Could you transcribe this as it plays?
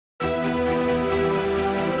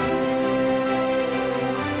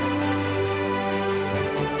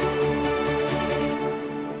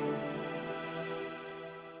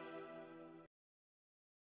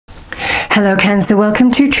Hello Cancer, welcome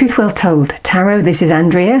to Truth Well Told Tarot. This is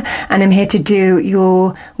Andrea and I'm here to do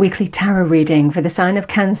your weekly tarot reading for the sign of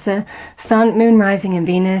Cancer, Sun, Moon, Rising and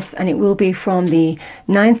Venus, and it will be from the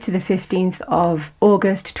 9th to the 15th of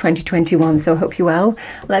August 2021, so I hope you're well.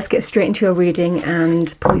 Let's get straight into your reading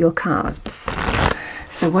and pull your cards.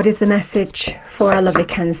 So what is the message for our lovely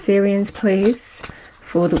Cancerians, please,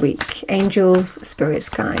 for the week? Angels, spirits,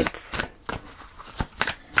 guides.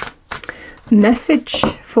 Message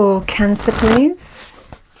for Cancer, please.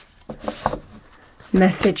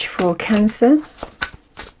 Message for Cancer.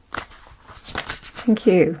 Thank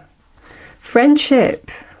you.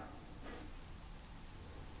 Friendship.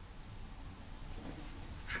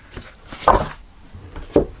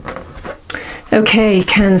 Okay,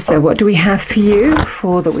 Cancer, what do we have for you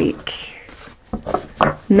for the week?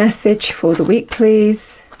 Message for the week,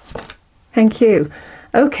 please. Thank you.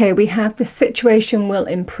 Okay, we have the situation will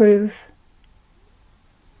improve.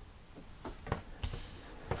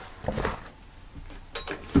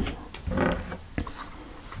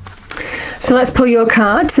 So let's pull your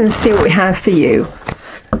cards and see what we have for you.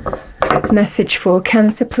 Message for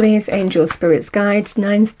Cancer, please. Angels, spirits, guides,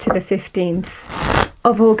 9th to the 15th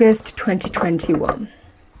of August 2021.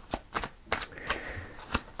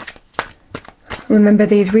 Remember,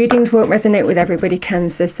 these readings won't resonate with everybody,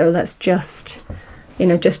 Cancer, so let's just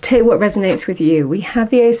take what resonates with you. We have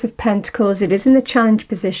the Ace of Pentacles. It is in the challenge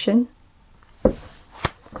position.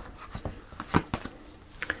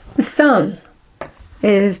 The Sun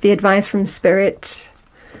is the advice from Spirit.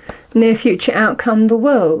 Near future outcome, the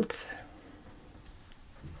World.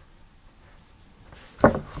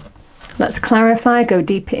 Let's clarify, go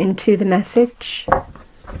deeper into the message.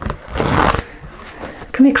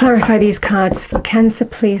 Can we clarify these cards for Cancer,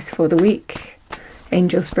 please, for the week?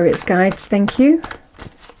 Angel, spirits, guides, thank you.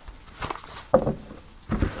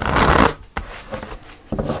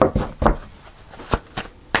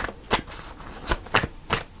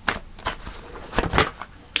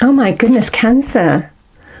 Oh my goodness, Cancer.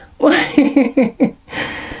 2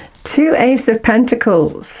 Ace of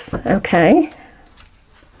Pentacles. Okay.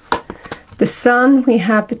 The Sun, we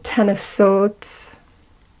have the 10 of Swords.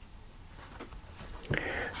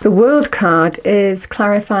 The World card is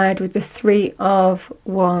clarified with the 3 of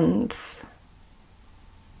Wands.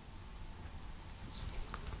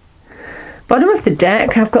 Bottom of the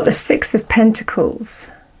deck, I've got the 6 of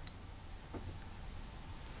Pentacles.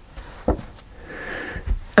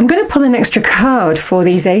 I'm going to pull an extra card for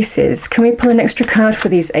these aces. Can we pull an extra card for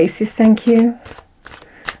these aces? Thank you.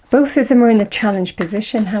 Both of them are in the challenge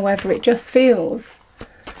position. However, it just feels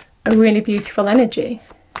a really beautiful energy.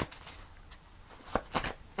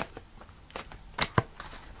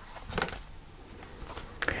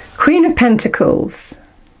 Queen of Pentacles.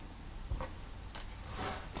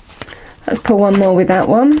 Let's pull one more with that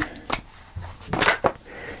one.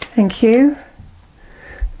 Thank you.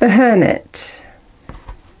 The Hermit.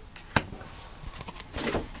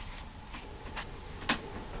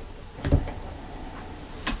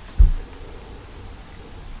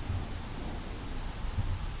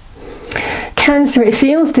 Cancer, it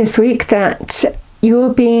feels this week that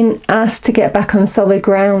you're being asked to get back on solid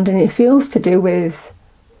ground, and it feels to do with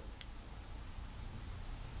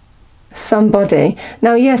somebody.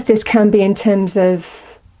 Now, yes, this can be in terms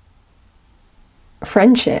of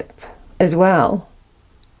friendship as well.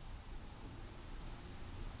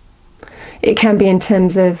 It can be in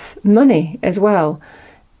terms of money as well.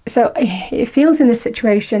 So it feels in this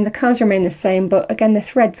situation, the cards remain the same, but again, the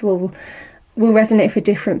threads will resonate for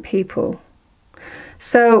different people.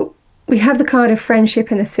 So we have the card of friendship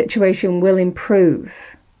and the situation will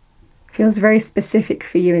improve. Feels very specific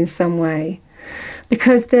for you in some way.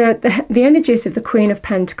 Because the energies of the Queen of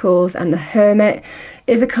Pentacles and the Hermit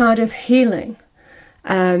is a card of healing.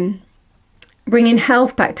 Bringing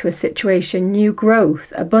health back to a situation, new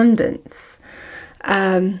growth, abundance.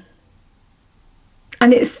 And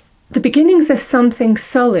it's the beginnings of something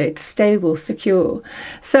solid, stable, secure.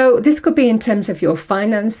 So this could be in terms of your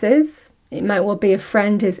finances. It might well be a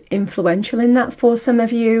friend is influential in that for some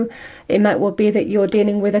of you. It might well be that you're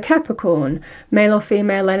dealing with a Capricorn, male or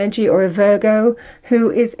female energy, or a Virgo who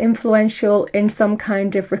is influential in some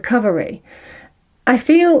kind of recovery. I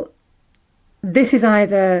feel this is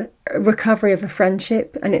either a recovery of a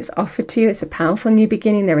friendship and it's offered to you. It's a powerful new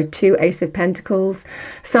beginning. There are 2 Ace of Pentacles.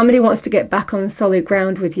 Somebody wants to get back on solid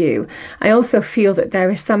ground with you. I also feel that there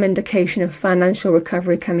is some indication of financial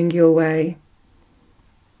recovery coming your way.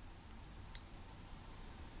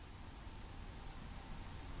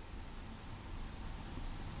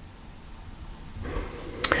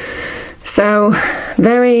 So,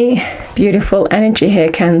 very beautiful energy here,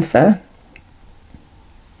 Cancer.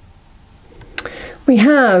 We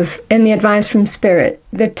have, in the advice from Spirit,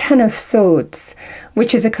 the Ten of Swords,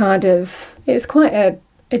 which is a card of, it's quite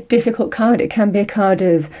a difficult card. It can be a card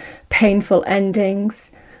of painful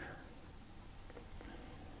endings,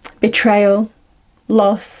 betrayal,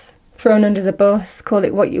 loss, thrown under the bus, call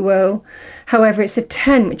it what you will. However, it's a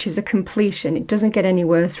 10, which is a completion. It doesn't get any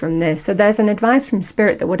worse from this. So there's an advice from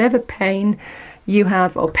Spirit that whatever pain you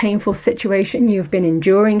have or painful situation you've been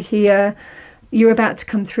enduring here, you're about to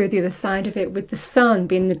come through the other side of it, with the Sun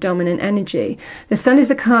being the dominant energy. The Sun is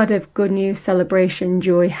a card of good news, celebration,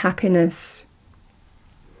 joy, happiness.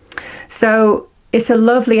 So it's a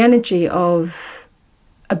lovely energy of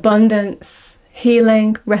abundance,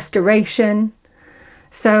 healing, restoration.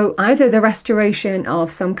 So either the restoration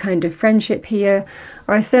of some kind of friendship here,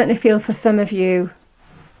 or I certainly feel for some of you,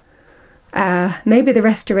 maybe the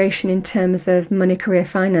restoration in terms of money, career,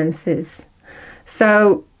 finances.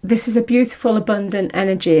 So this is a beautiful, abundant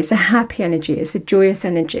energy. It's a happy energy. It's a joyous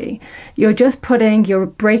energy. You're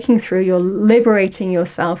breaking through, you're liberating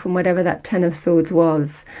yourself from whatever that Ten of Swords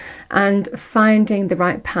was and finding the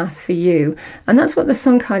right path for you. And that's what the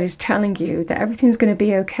Sun card is telling you, that everything's going to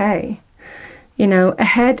be okay. You know,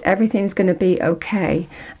 ahead, everything's going to be okay.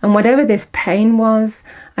 And whatever this pain was,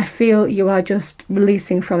 I feel you are just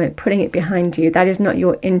releasing from it, putting it behind you. That is not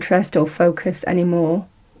your interest or focus anymore,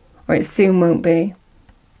 or it soon won't be.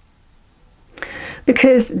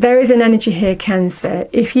 Because there is an energy here, Cancer.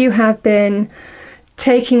 If you have been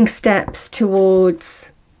taking steps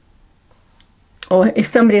towards, or if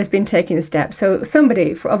somebody has been taking steps, so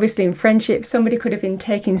somebody, obviously in friendship, somebody could have been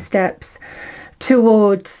taking steps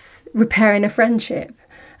towards repairing a friendship.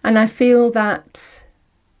 And I feel that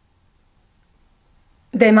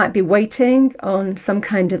they might be waiting on some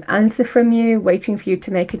kind of answer from you, waiting for you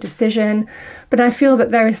to make a decision. But I feel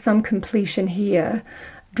that there is some completion here,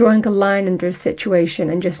 drawing a line under a situation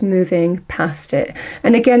and just moving past it.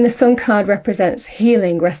 And again, the Sun card represents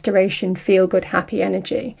healing, restoration, feel good, happy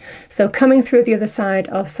energy. So coming through the other side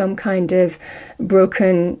of some kind of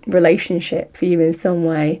broken relationship for you in some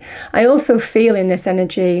way. I also feel in this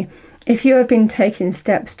energy, if you have been taking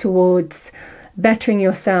steps towards bettering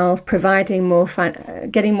yourself, providing more,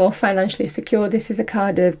 getting more financially secure. This is a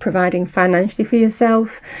card of providing financially for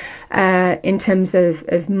yourself in terms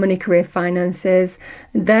of money, career, finances.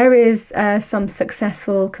 There is some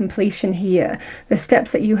successful completion here. The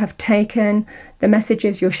steps that you have taken, the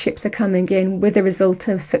messages, your ships are coming in with the result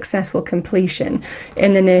of successful completion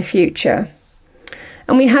in the near future.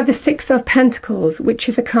 And we have the Six of Pentacles, which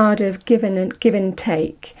is a card of give and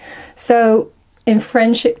take. So in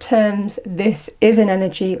friendship terms, this is an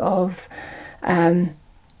energy of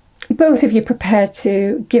both of you prepared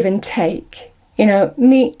to give and take, you know,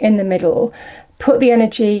 meet in the middle, put the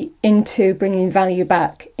energy into bringing value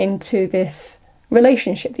back into this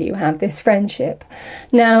relationship that you have, this friendship.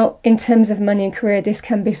 Now, in terms of money and career, this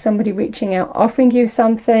can be somebody reaching out, offering you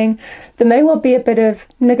something. There may well be a bit of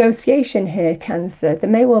negotiation here, Cancer. There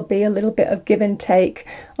may well be a little bit of give and take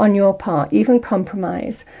on your part, even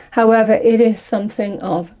compromise. However, it is something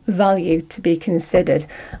of value to be considered.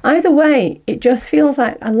 Either way, it just feels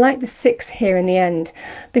like, I like the 6 here in the end,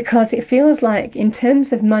 because it feels like in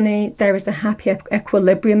terms of money, there is a happy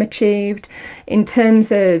equilibrium achieved. In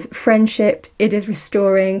terms of friendship, it is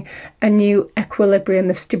restoring a new equilibrium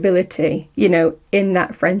of stability, you know, in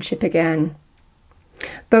that friendship again.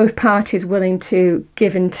 Both parties willing to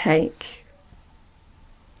give and take.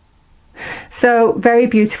 So, very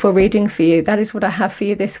beautiful reading for you. That is what I have for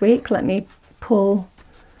you this week. Let me pull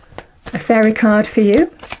a fairy card for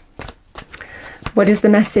you. What is the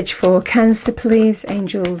message for Cancer, please?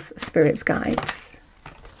 Angels, spirits, guides.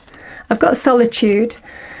 I've got solitude.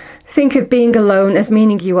 Think of being alone as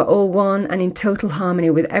meaning you are all one and in total harmony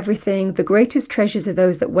with everything. The greatest treasures are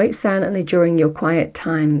those that wait silently during your quiet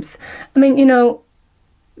times. I mean, you know,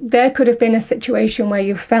 there could have been a situation where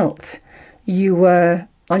you felt you were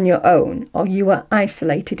on your own, or you were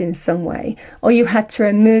isolated in some way, or you had to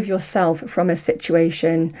remove yourself from a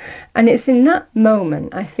situation. And it's in that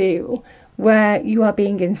moment, I feel, where you are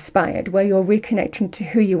being inspired, where you're reconnecting to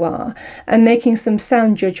who you are and making some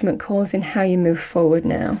sound judgment calls in how you move forward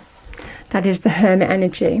now. That is the Hermit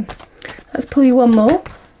energy. Let's pull you one more.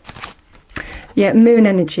 Yeah, Moon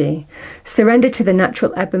energy. Surrender to the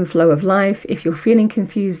natural ebb and flow of life. If you're feeling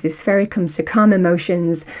confused, this fairy comes to calm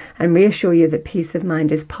emotions and reassure you that peace of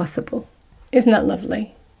mind is possible. Isn't that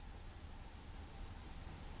lovely?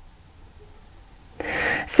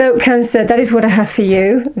 So Cancer, that is what I have for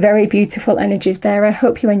you. Very beautiful energies there. I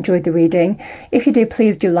hope you enjoyed the reading. If you do,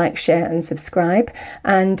 please do like, share and subscribe.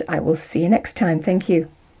 And I will see you next time. Thank you.